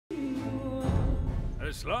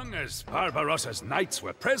As long as Barbarossa's knights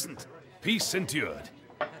were present, peace endured.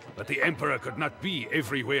 But the Emperor could not be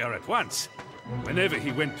everywhere at once. Whenever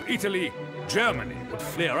he went to Italy, Germany would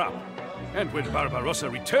flare up. And when Barbarossa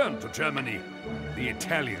returned to Germany, the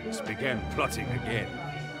Italians began plotting again.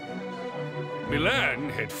 Milan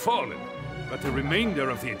had fallen, but the remainder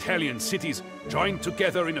of the Italian cities joined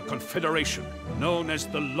together in a confederation known as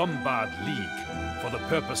the Lombard League for the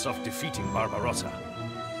purpose of defeating Barbarossa.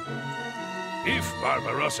 If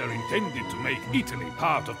Barbarossa intended to make Italy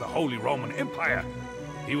part of the Holy Roman Empire,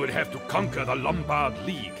 he would have to conquer the Lombard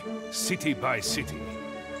League, city by city.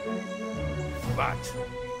 But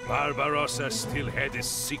Barbarossa still had his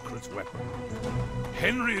secret weapon.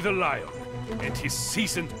 Henry the Lion and his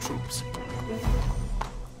seasoned troops.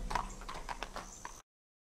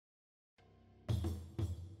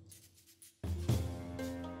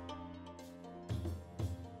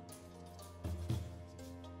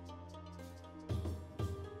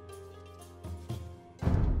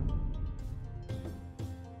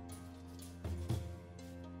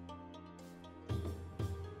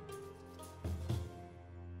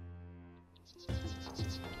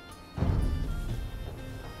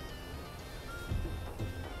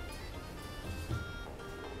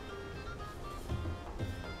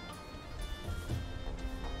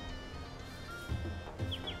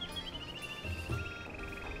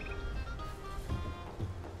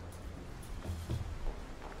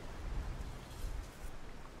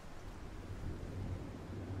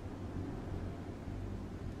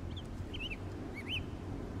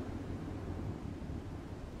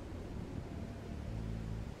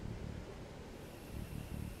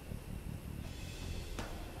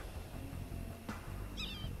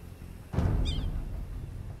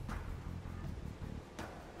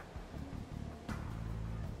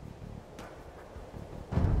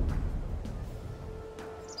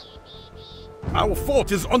 Our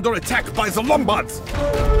fort is under attack by the Lombards!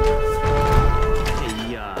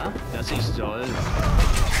 Ja, das ist soll.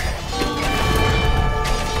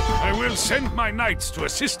 I will send my knights to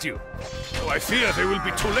assist you, though I fear they will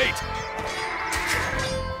be too late.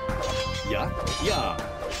 Ja, ja.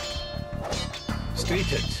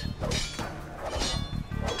 Streetet.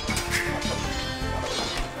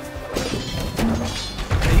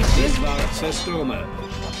 Dieses war Zerstürme.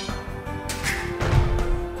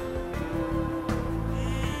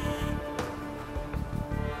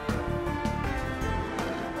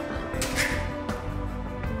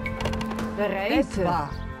 Rete.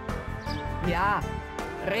 Ja,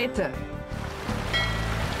 Rete.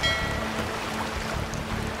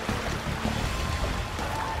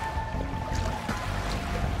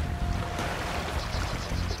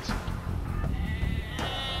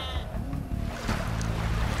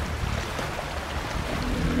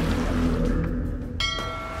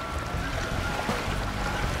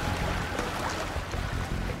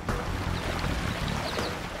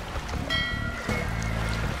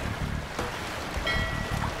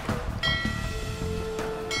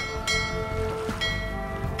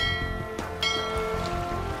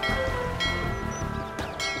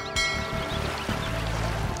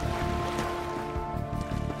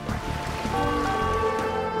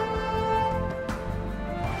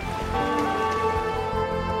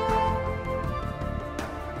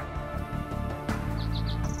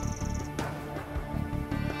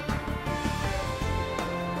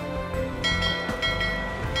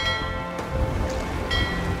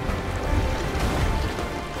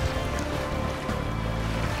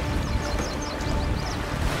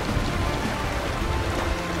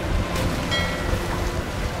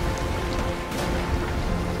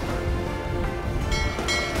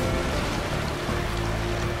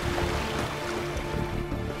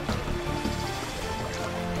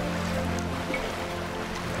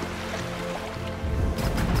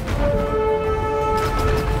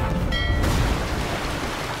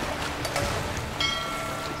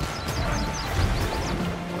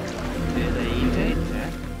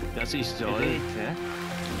 Das ist soll.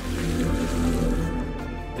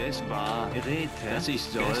 Das war. Das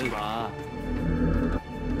ist soll. Das war.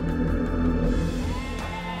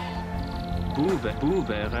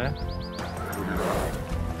 Bubere.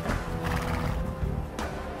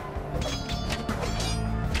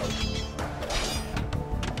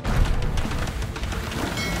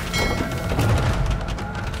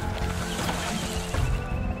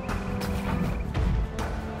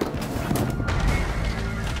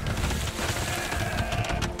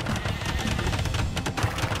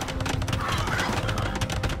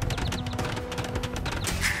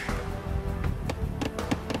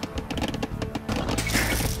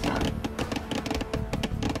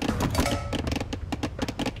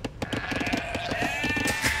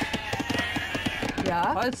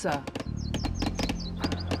 Ja, Holzer.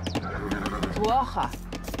 Wocha.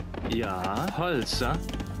 Ja, Holzer.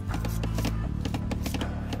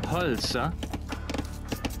 Holzer.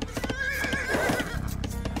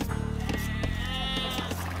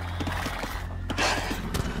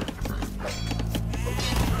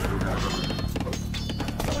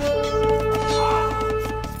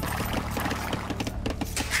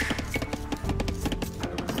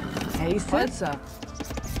 Holzer.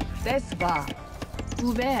 Das war.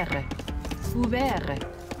 Buvere. Buvere.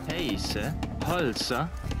 Heise. Holzer.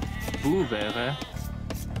 Buvere.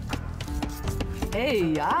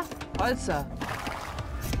 Hey, ja? Holzer.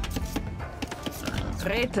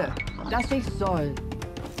 Rete, dass ich soll.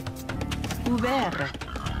 Buvere.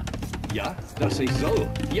 Ja, dass ich soll.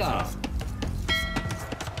 Ja.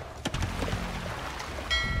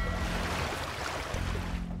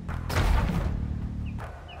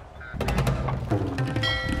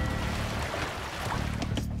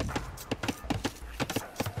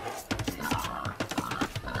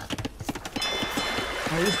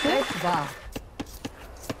 Das war.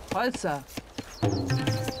 Holzer.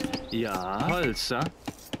 Ja, Holzer.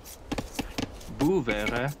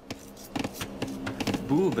 Buvere.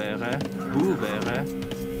 Buvere. Buvere.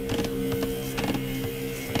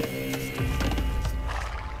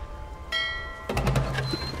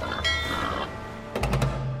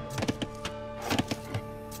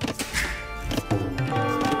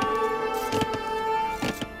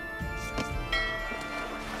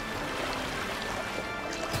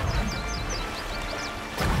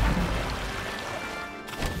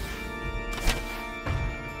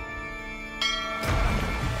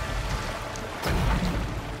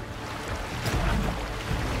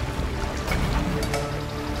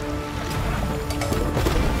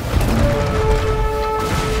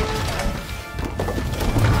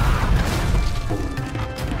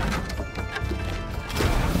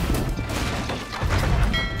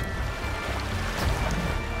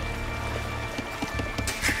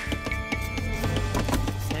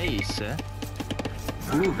 Heise.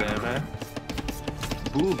 Buvere.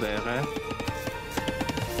 Buvere.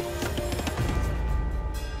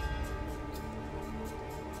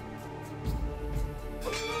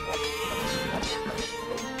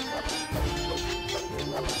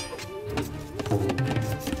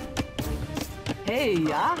 Hey,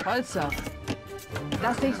 ja? Holzer.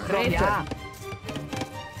 Dass ich soll. Ja.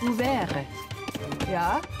 Buvere.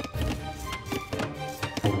 Ja?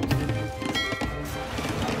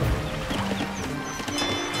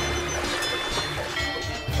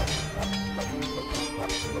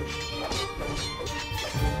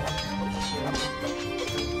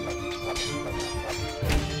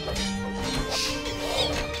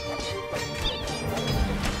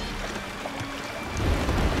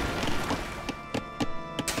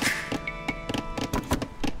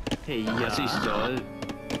 Hey, was ich soll.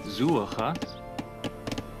 Suche.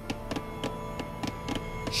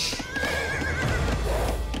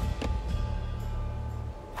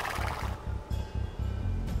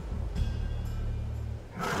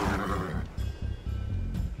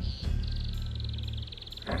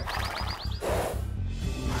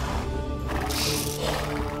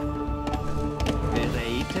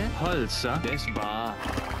 Bereite Holzer. Das war.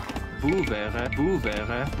 Buvere.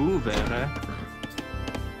 Buvere. Buvere.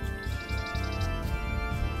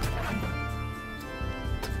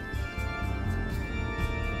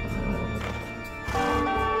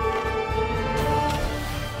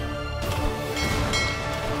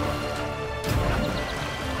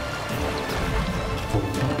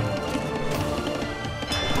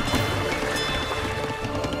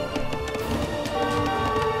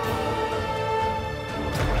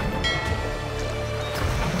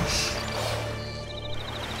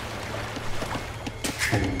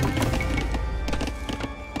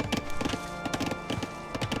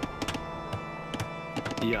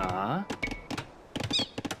 Ja.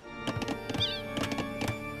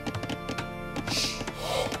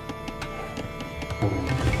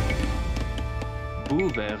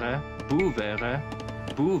 Buvere. Buvere.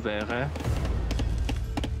 Buvere.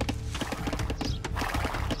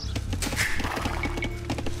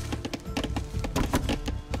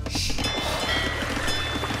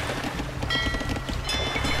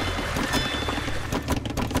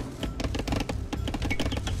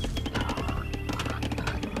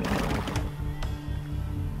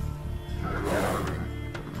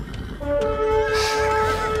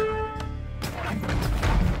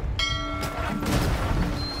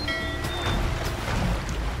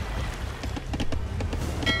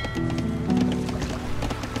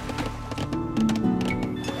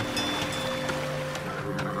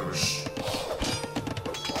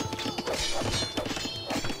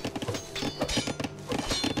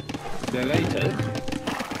 Bereite.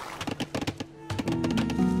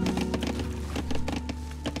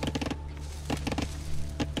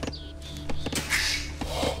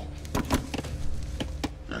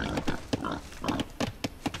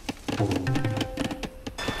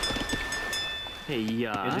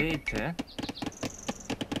 Ja. Rete.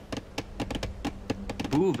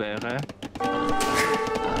 Buvere.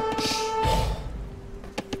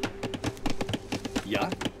 Ja,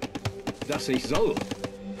 dass ich soll.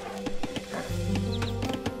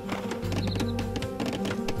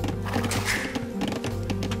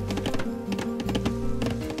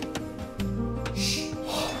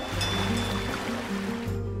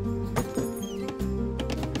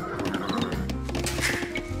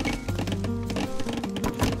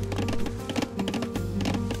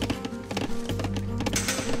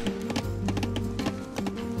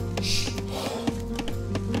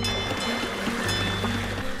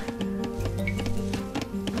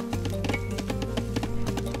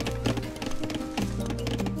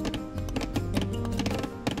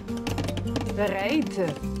 Bereite.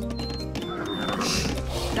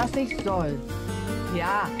 Dass ich soll.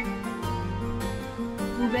 Ja.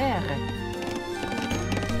 Du wäre.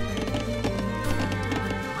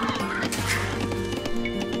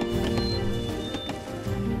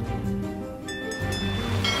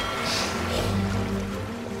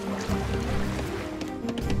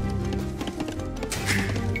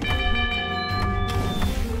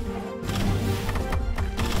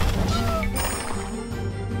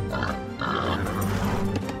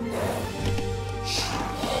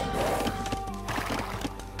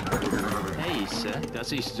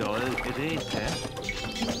 Dass ich soll, Rete.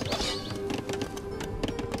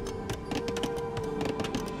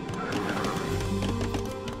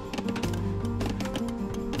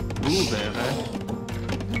 Buvere.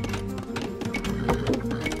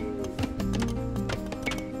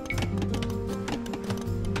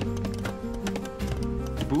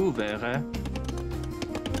 Buvere.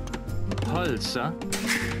 Holzer.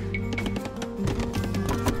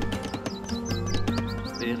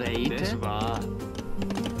 Bereite. Das war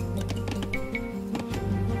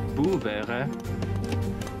Buvere.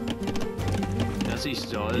 Dass ich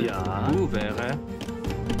soll. Ja. Buvere.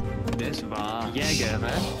 Das war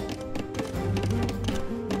Jägere.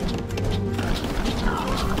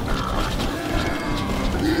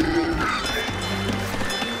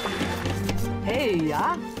 Hey,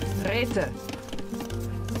 ja? Rete.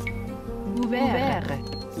 Buvere.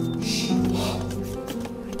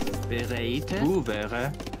 Bereite.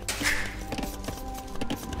 Buvere.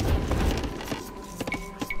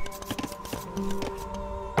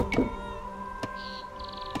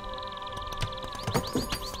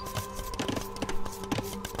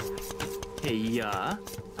 Ja,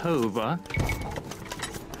 Hover.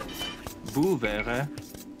 Buvere.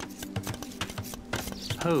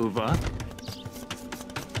 Hover.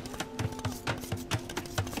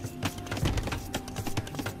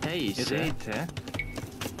 Heise. Rete.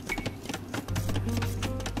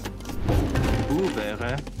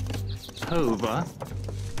 Buvere. Hover.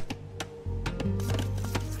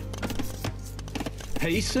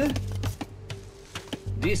 Heise?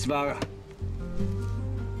 Dies war...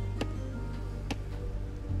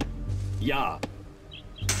 Ja.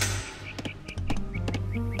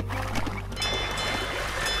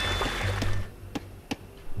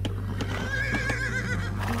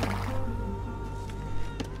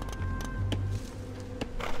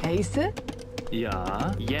 Heise?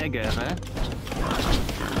 Ja, Jägere.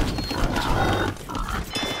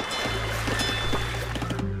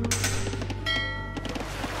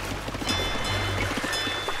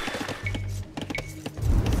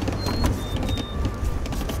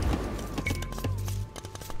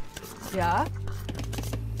 Ja?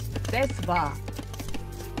 Das war.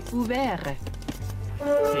 Wo wäre?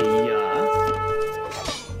 Ja.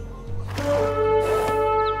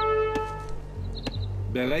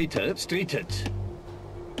 Bereite, streetet.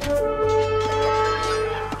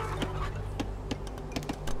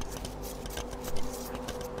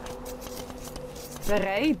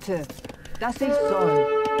 Bereite, dass ich soll.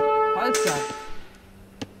 Holzer.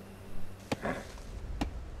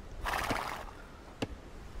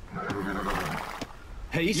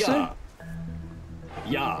 Heise? Ja.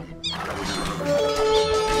 Ja.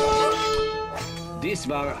 Dies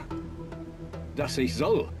war, dass ich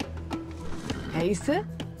soll. Heise?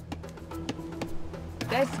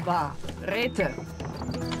 Das war. Rete.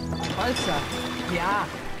 Holzer. Ja.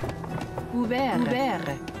 Wo wäre? Wo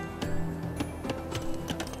wäre?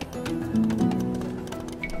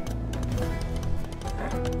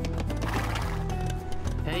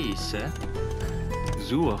 Heise.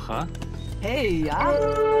 Suche. Hey, ja?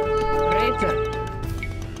 Rete.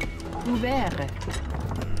 Ouvert.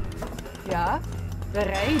 Ja?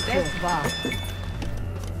 Bereit. Das war.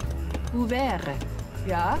 Ouvert.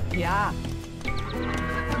 Ja? Ja.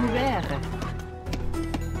 Ouvert.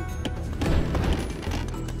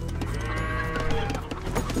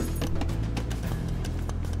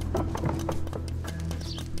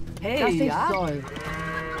 Hey, das ja? Soll.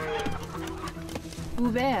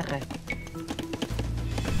 Ouvert.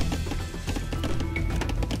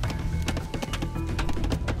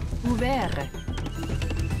 Ouvert.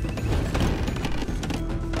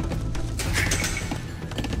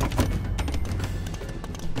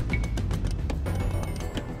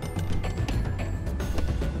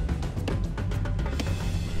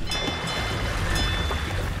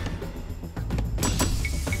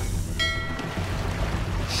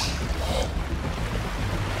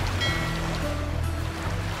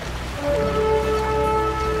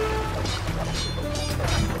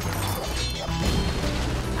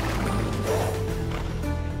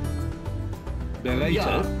 Bereite,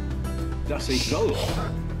 ja, dass ich soll.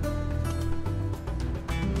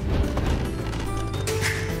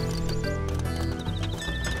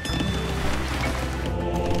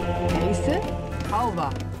 Nächste, Hauber.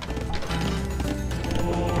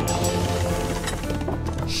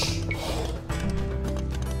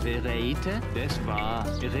 Bereite, das war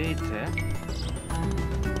Rete.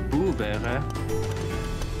 Buvere.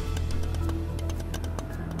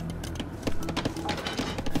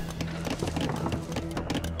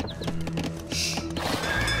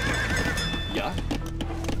 Ja.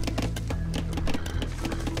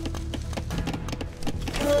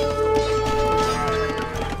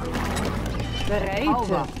 Bereit.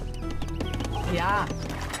 Hauber. Ja,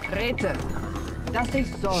 Rete. Dass ich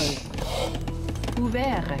soll.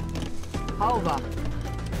 Ouvert. Hauber.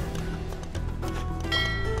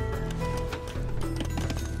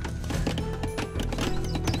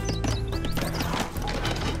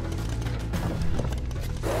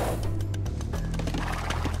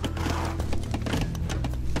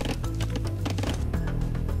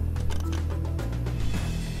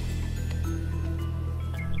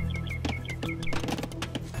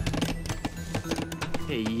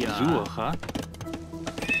 Ja. Suche.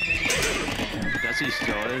 Das ist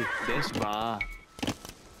toll. Das war.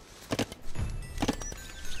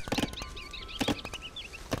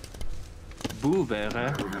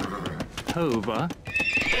 Buvere. Hover.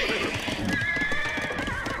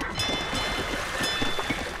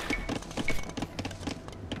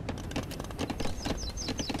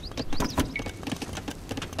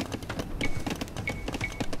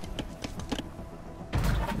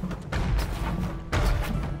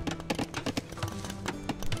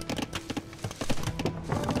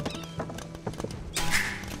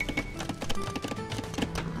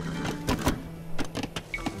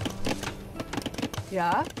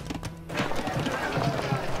 Ja?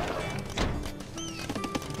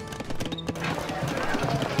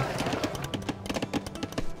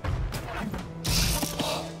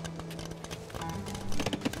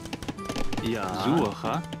 Ja.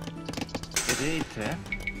 Suche. Rete.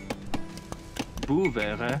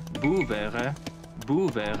 Buvere. Buvere.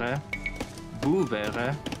 Buvere.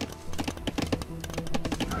 Buvere.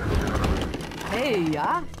 Hey,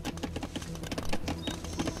 ja?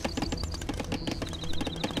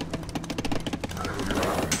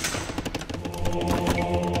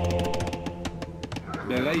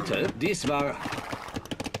 Bereite, dies war,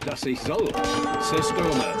 dass ich soll.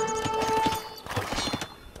 Systeme.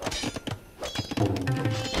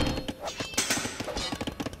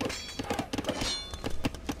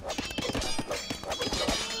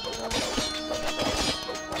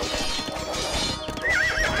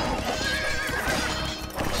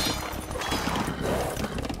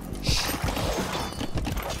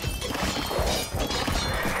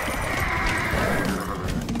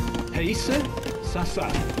 Heiße? Sasa.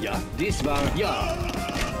 Ja, dies war ja.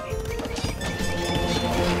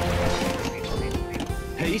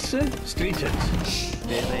 Heiße? Streetet.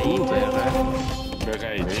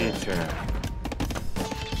 Bereit.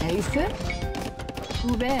 Heiße?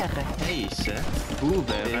 Ouvert. Heiße.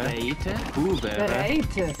 Buvere. Bereite. Buvere.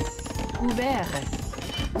 Bereite. Ouvert.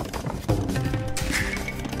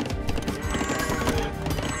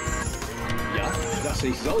 Ja, dass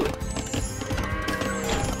ich soll.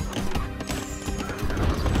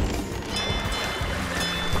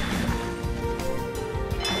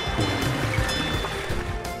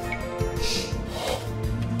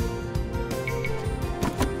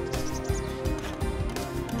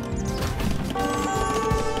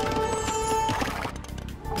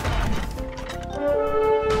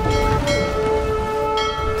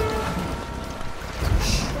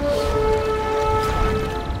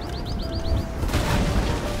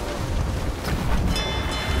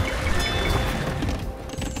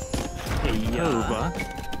 Hey, ja. Over.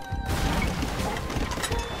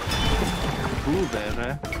 Wo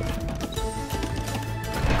wäre?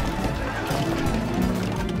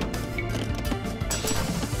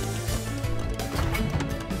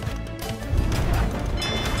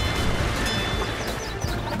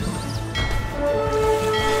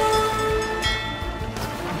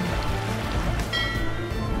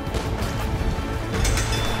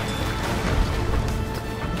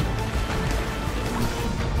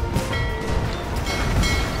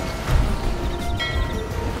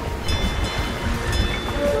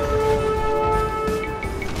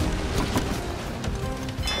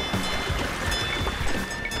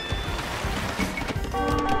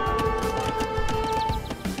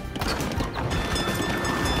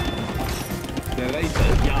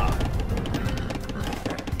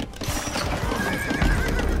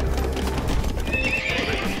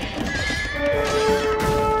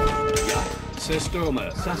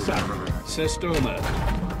 Systome, Sasa, Systome.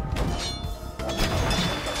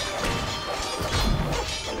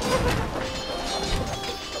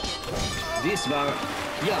 Dies war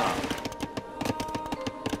ja.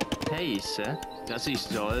 Heiße, dass ich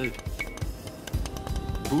soll.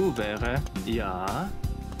 Wo wäre? Ja.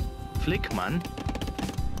 Flickmann.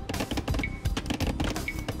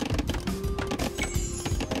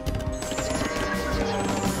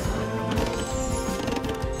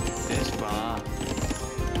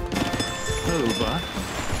 Over.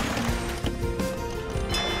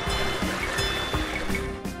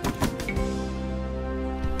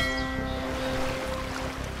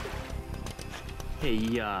 Hey,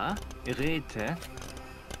 ja, Rete.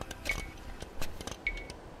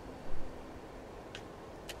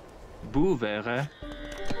 Wo wäre?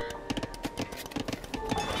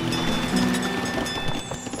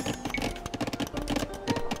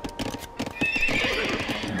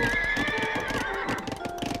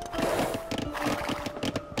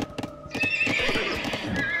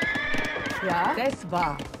 Ja, das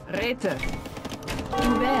war. Rete.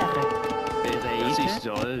 Du wäre. Dass ich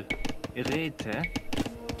soll. Rete.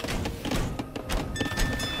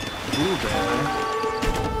 Wo wäre?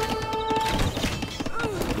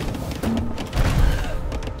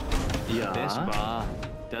 Ja, das war.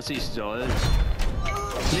 Dass ich soll.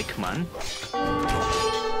 Flickmann.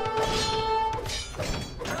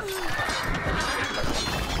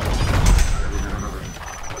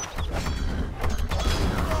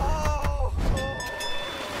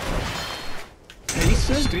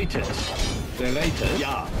 Streetet. Bereite.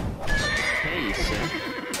 Ja. Heiße.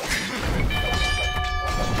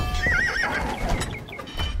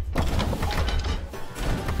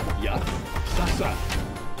 Ja. Sasa.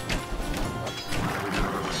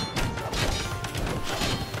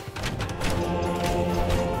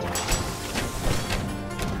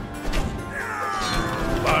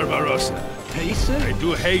 Barbarossa, Pacer? I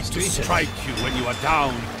do hate to strike you when you are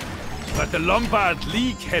down, but the Lombard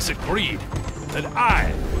League has agreed that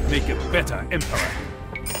I would make a better emperor.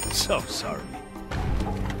 So sorry.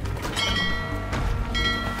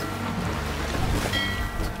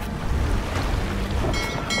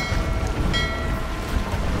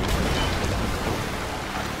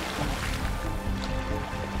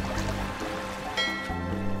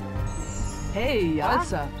 Hey, ja.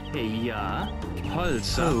 Holzer. Hey, ja.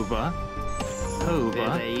 Holzer. Over. Over.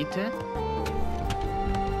 Bereite.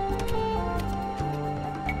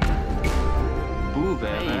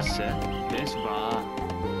 Heiße, das war.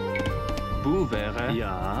 Bu wäre.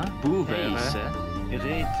 Ja. Bu wäre. Heiße.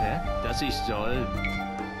 Rete, dass ich soll.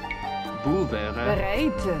 Bu wäre.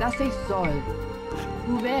 Bereite, dass ich soll.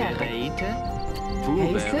 Bu wäre. Bereite. Bu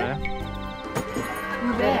Heiße? wäre.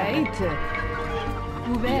 Bu bereite.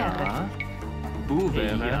 Bu wäre. Ja. Bu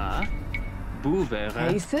wäre. Ja. Bu wäre.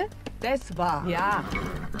 Heiße? Das war. Ja,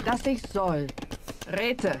 dass ich soll.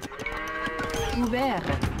 Rete. Bu wäre.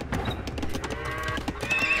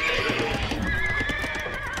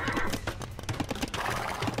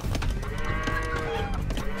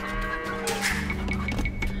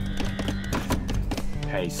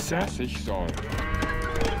 Heiße, ich soll.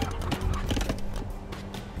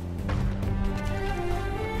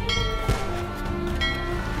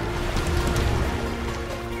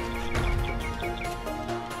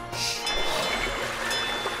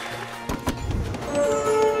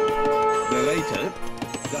 Bereite,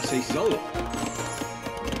 dass ich soll.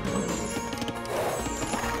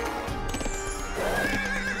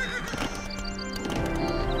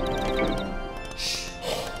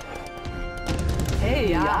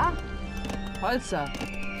 Hey, ja. Holzer.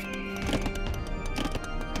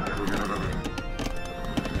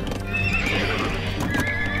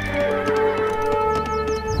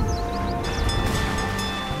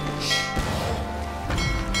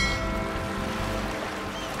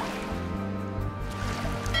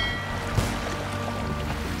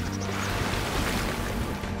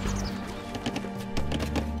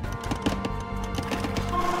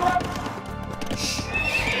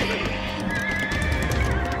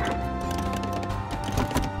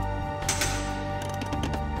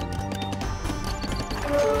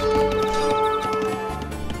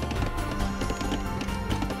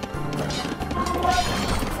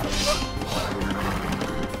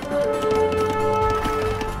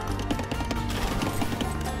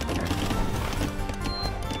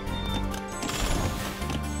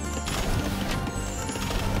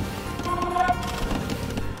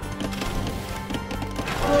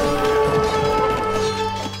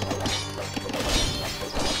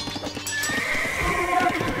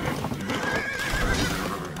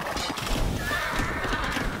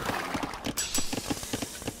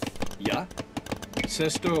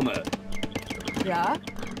 Zerstürme. Ja,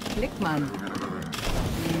 Flickmann.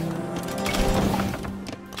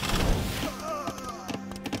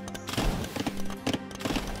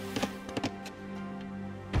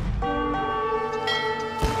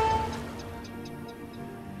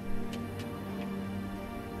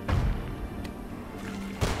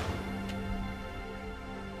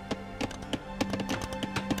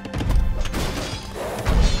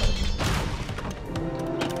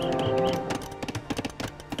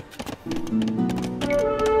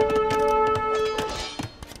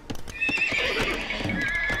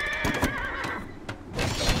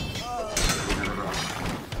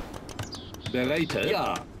 Bereite?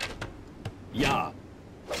 Ja. Ja.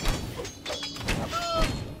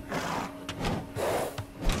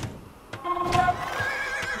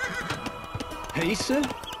 Heiße?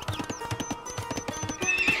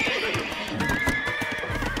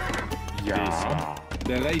 Ja.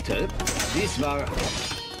 Bereite? Dies war...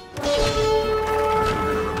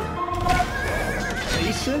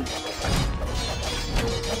 Heiße?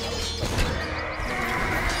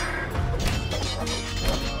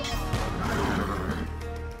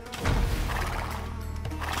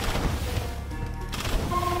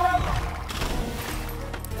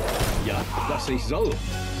 Ja, dass ich soll.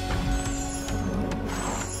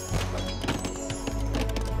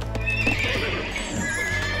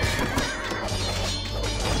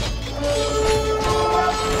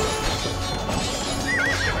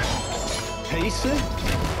 Heiße?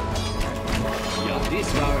 Ja, dies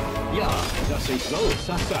war... Ja, dass ich soll,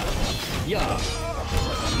 Sasa. Ja,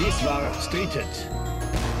 dies war streetet.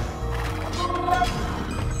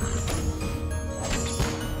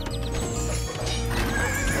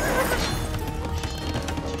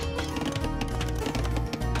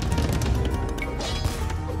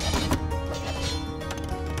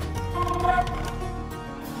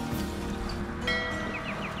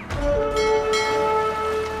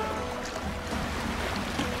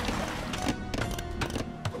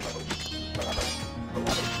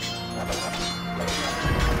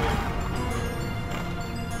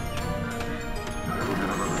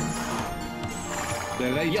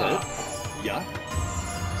 Bereite? Ja. Ja.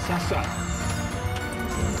 Sasa.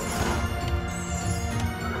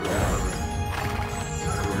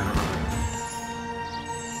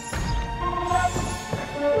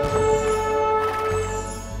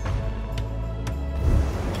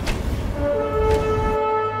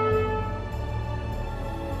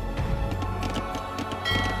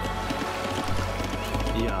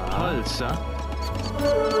 Ja. Holzer.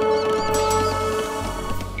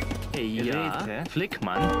 Ja.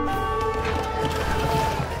 Flickmann.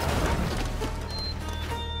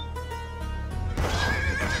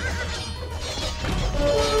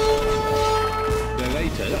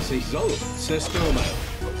 Bereite, dass ich soll. Zerstürme.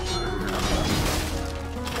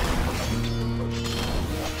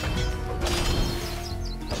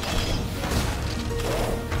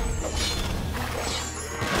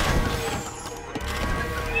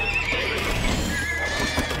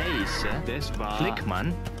 Heiße. Das war...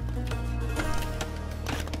 Flickmann.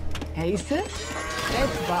 Heiße?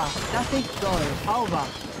 Es war, dass ich soll. Auber.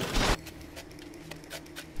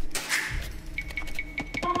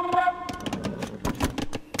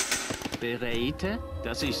 Bereite,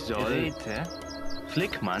 dass ich soll. Bereite.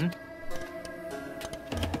 Flickmann.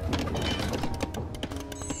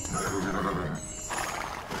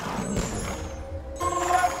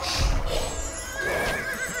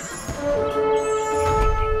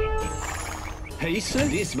 Heiße?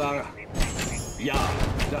 Dies war... Ja,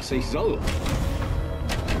 dass ich soll.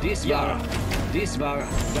 Dies war... Dies war,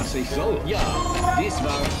 dass ich soll. Ja, dies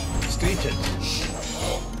war... streetet.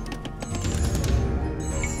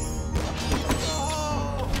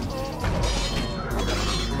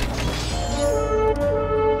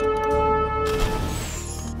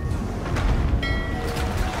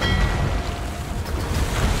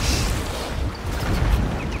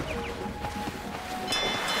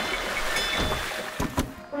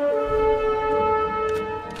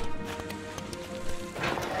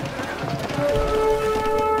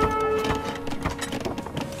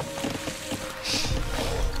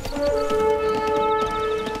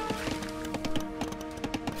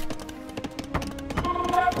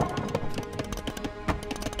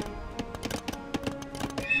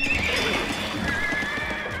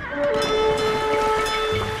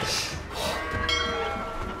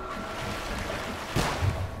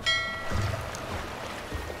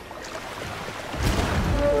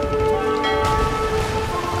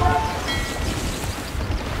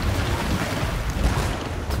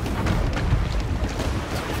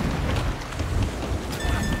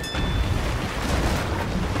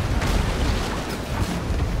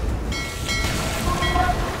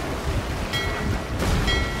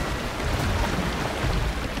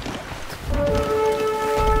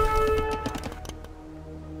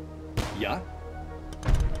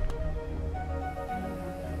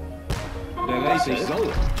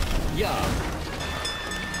 soll. Ja.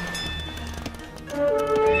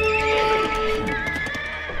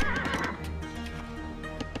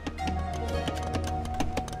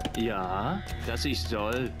 Ja, dass ich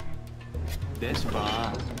soll. Das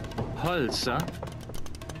war Holzer.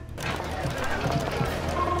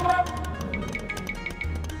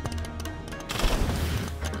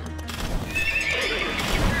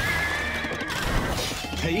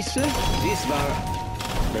 Pace, dies war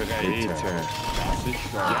Bereite.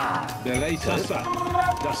 ja. Bereite,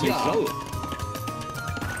 dass ich soll.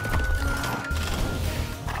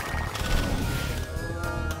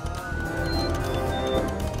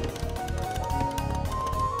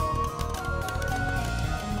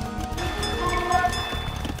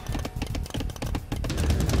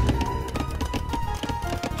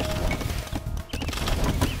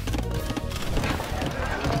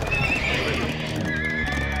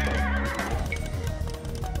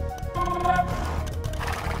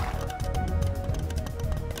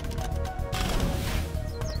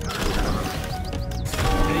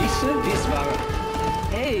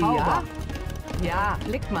 Hey, ja? Ja,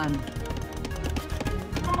 Blickmann.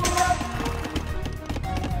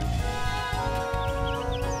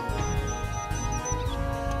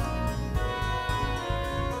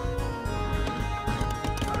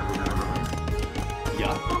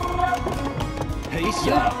 Ja. Pace,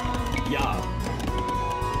 ja. Ja.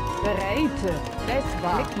 Bereite. Das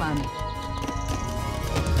war Blickmann.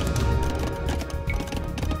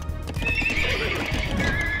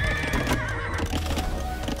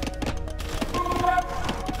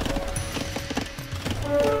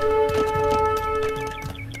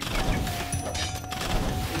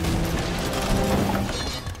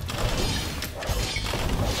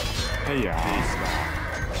 Ja.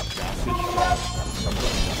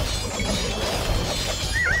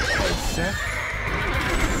 Holzer.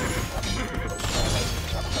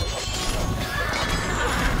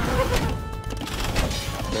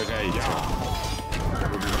 Bereite.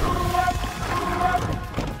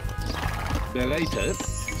 Bereite,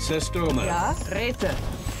 Sestome. Ja, Räte.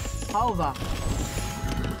 Hauber.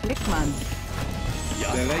 Blickmann. Ja.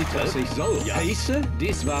 Bereite, dass ich soll. Ja. Pace,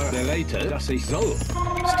 dies war bereite, dass ich soll.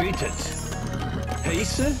 Streetet.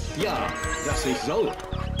 Pace, ja, dass ich soll.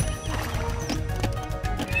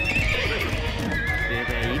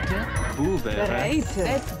 Bereite. Bubere. Bereite.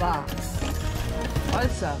 Das war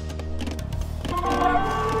Holzer.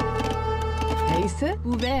 Heiße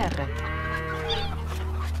Buvere.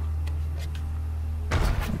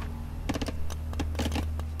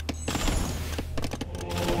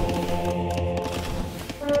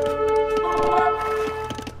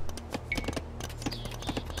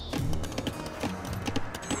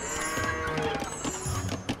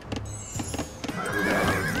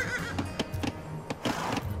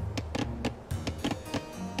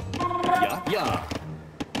 Ja.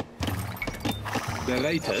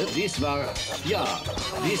 Bereite, dies war ja.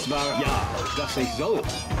 Dies war ja, dass ich soll.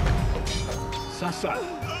 Sasa.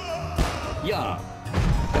 Ja,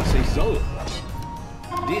 dass ich soll.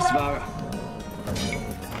 Dies war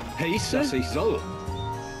Pace, dass ich soll.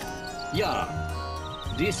 Ja,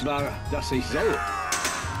 dies war, dass ich soll.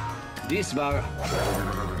 Dies war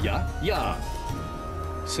ja, ja.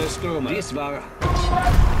 Sestome. Dies war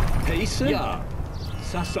Pace, ja.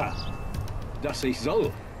 Sasa. Dass ich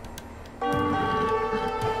soll.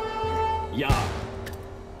 Ja.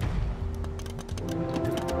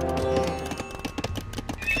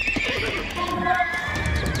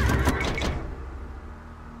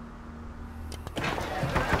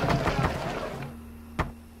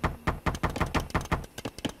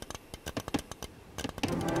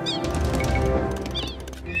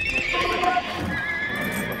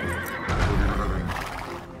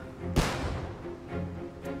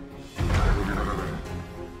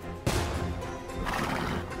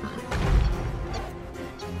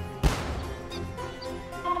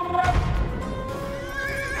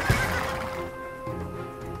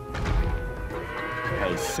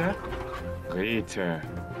 Heiße Räte.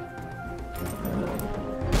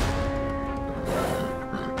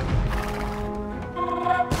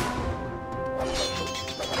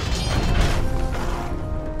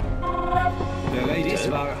 Bereite.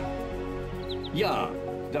 Dies war ja,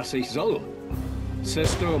 dass ich soll.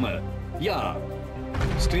 Sestome. Ja.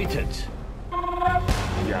 Streetet.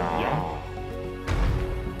 Ja. Ja.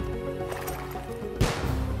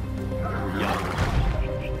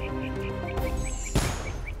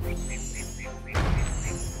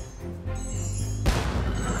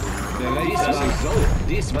 Bereite, dass ich soll.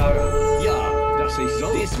 Dies war ja, dass ich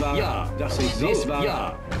soll. Dies war ja, dass ich soll. Dies war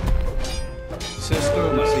ja.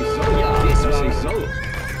 Sestome, dass ich soll. Ja, dies war ich soll.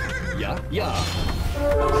 Ja, ja.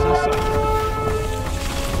 Sasa.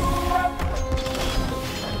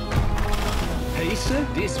 Heiße,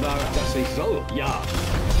 dies war, was ich soll. Ja.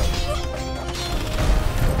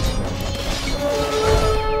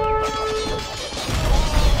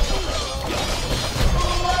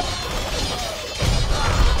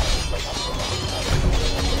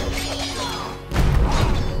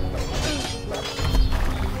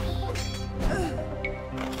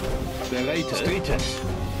 Bereitet. Streetet.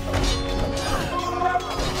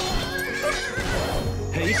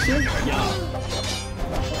 Heiße? Ja.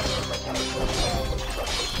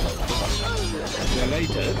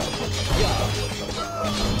 Bereitet? Ja.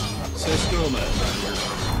 Zerstören.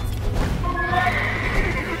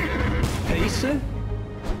 Heiße?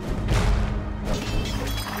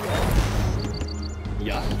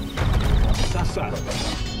 Ja. Sasa.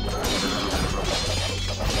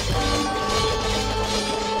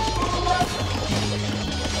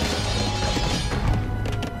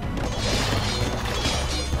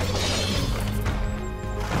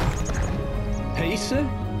 Heiße,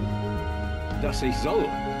 dass ich soll.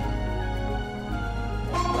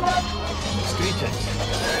 Streetet.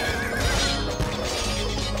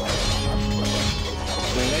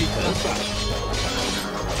 Bereitet.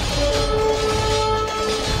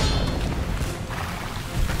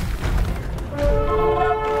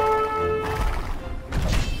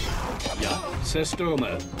 Ja,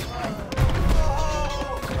 Zerstürme.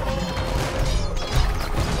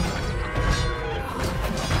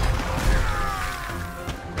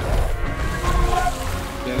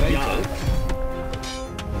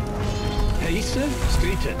 Heiße,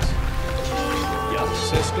 streetet. Ja,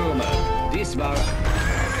 Zerstürme. Dies war...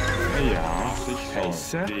 Ja,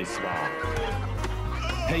 heiße, dies war.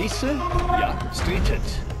 Heiße, ja, streetet.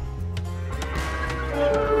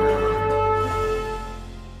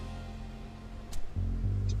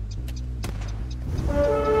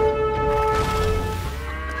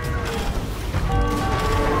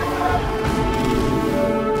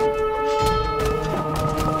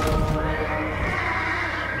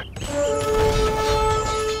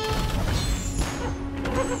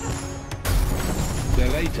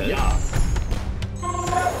 Ja.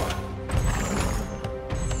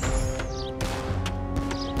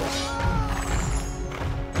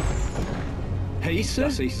 Heiße,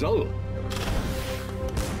 dass ich soll.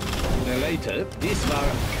 Bereitet, dies war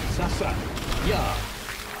Sasa. Ja.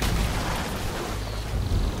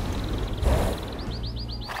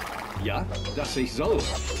 Ja, dass ich soll.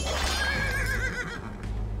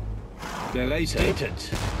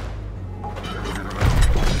 Bereitet.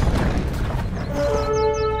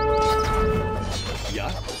 Ja,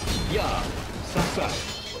 ja, Sasa.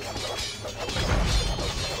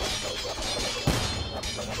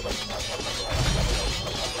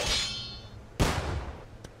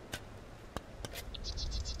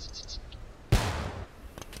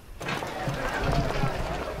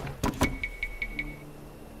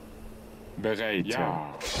 Bereit, ja.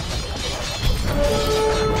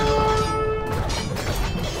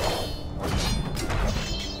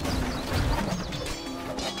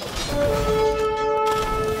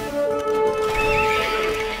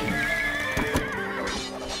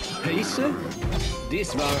 Heiße,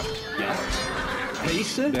 dies war, ja.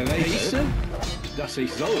 Heiße, heiße, dass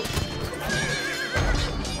ich soll.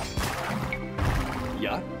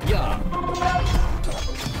 Ja, ja.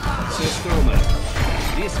 Zerstürme,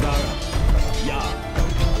 dies war, ja.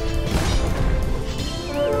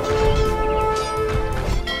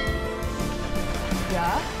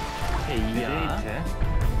 Ja? Ja,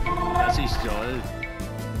 dass ich soll.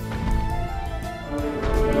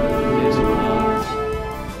 Es war.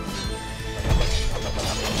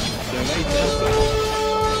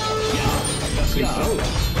 Ja, dass ich soll.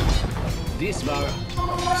 Dies war,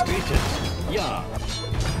 streetet, ja.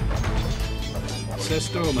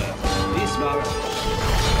 Zerstürme, dies war.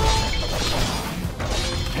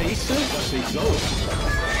 Heiße, dass ich soll.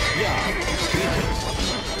 Ja, streetet.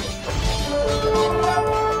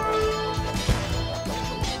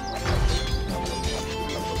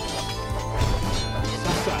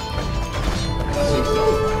 Sasa, dass ich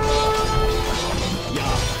soll.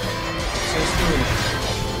 Ja, Zerstürme.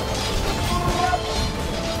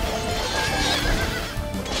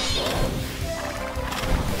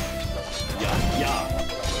 Ja, ja.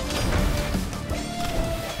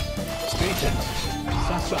 Streetet.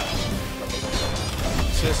 Sasa.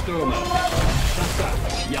 Zerstürme. Sasa.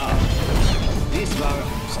 Ja. Dies war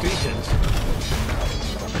streetet.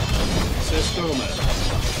 Zerstürme.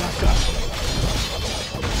 Sasa.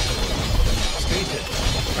 Streetet.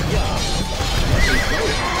 Ja. Das ist so.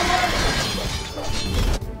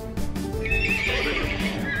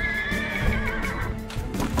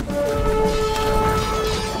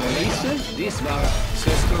 Dies war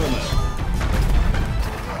Zerstörme.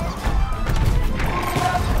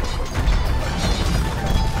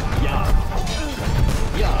 Ja.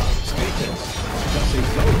 Ja, Spätes. Das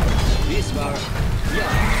ist so. Dies war... Ja.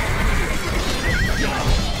 Ja.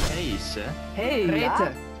 Heise. Hey,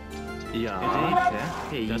 Räte. Ja. Rete.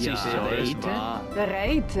 Hey, das ist so. Rete.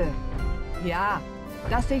 Bereite. Ja,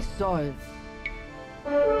 dass ich soll.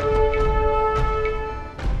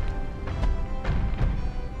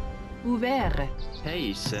 Buvere.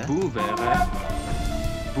 Heise. Buvere.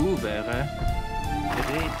 Buvere.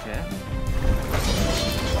 Rete.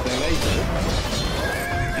 Bereite.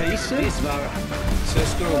 Heise. Dies war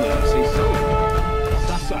Zerstörme. Sie so.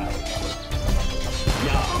 Sassa.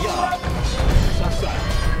 Ja, ja. Sassa.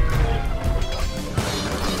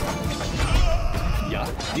 Ja,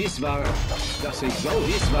 dies war, dass ich so,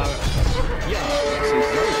 dies war, ja, dass ich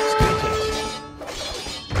so, Spätes.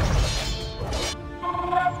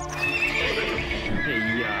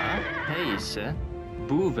 Ja, Heise.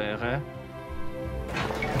 Buvere.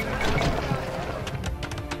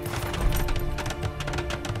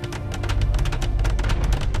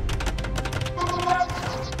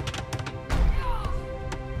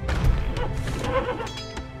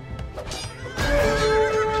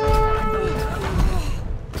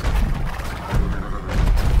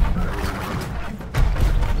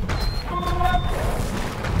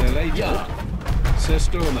 Ja,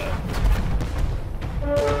 Zerstörme.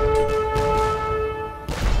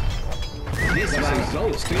 Dies war so,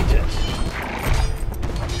 Spätes.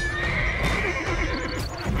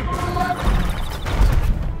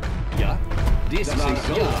 Ja, dies war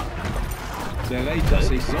so. Ja. Bereit, dass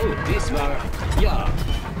ich so, dies war, ja,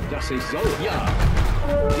 dass ich so, ja.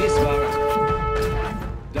 Dies war,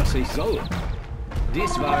 dass ich so,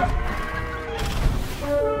 dies war,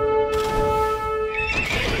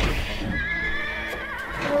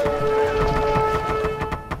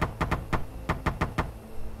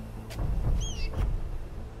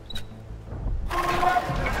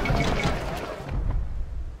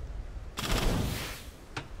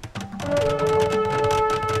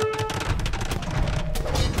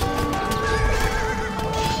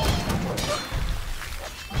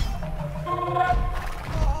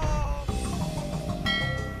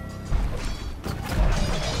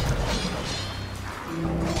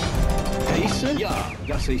 ja,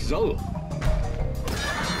 dass ich so.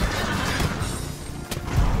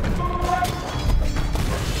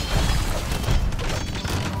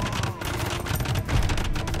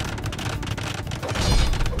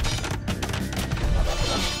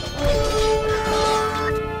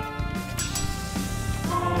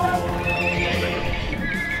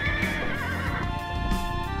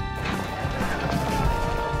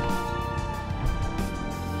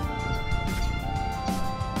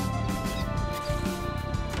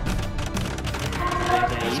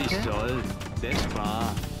 Ich soll. Das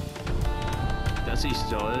war. Das ich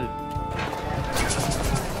soll.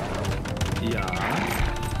 Ja.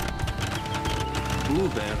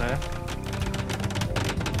 Buvere.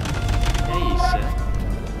 Heise.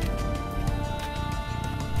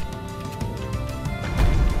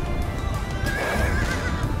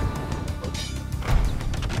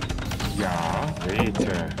 Ja,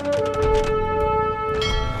 Rete.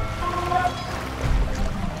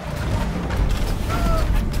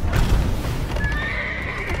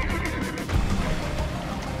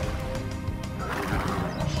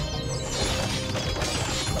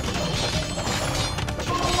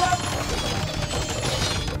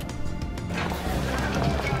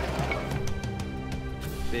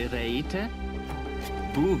 Bereite.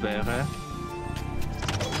 Buvere.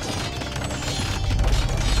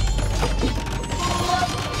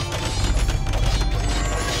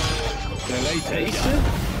 Bereit, ja.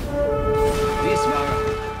 Dies war,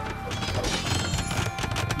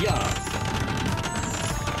 ja.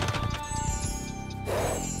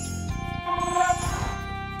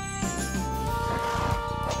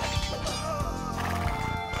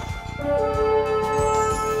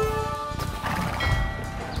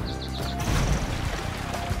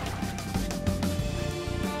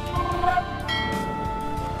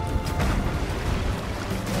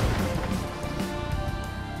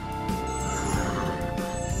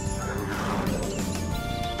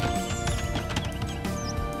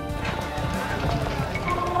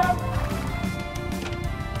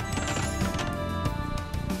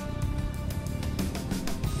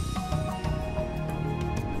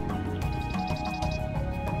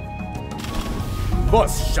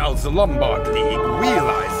 Thus shall the Lombard League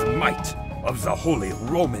realize the might of the Holy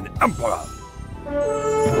Roman Emperor.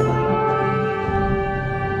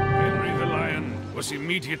 Henry the Lion was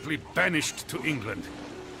immediately banished to England.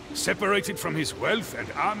 Separated from his wealth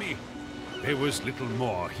and army, there was little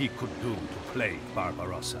more he could do to plague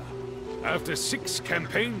Barbarossa. After 6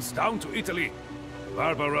 campaigns down to Italy,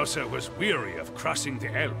 Barbarossa was weary of crossing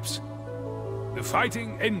the Alps. The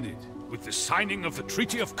fighting ended with the signing of the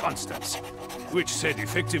Treaty of Constance, which said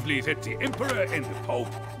effectively that the Emperor and the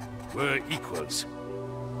Pope were equals.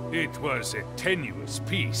 It was a tenuous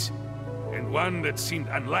peace, and one that seemed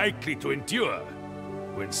unlikely to endure,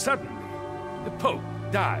 when suddenly the Pope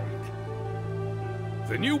died.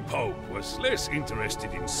 The new Pope was less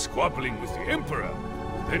interested in squabbling with the Emperor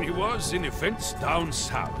than he was in events down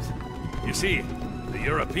south. You see, the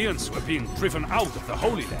Europeans were being driven out of the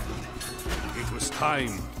Holy Land. It was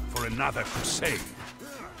time for another crusade.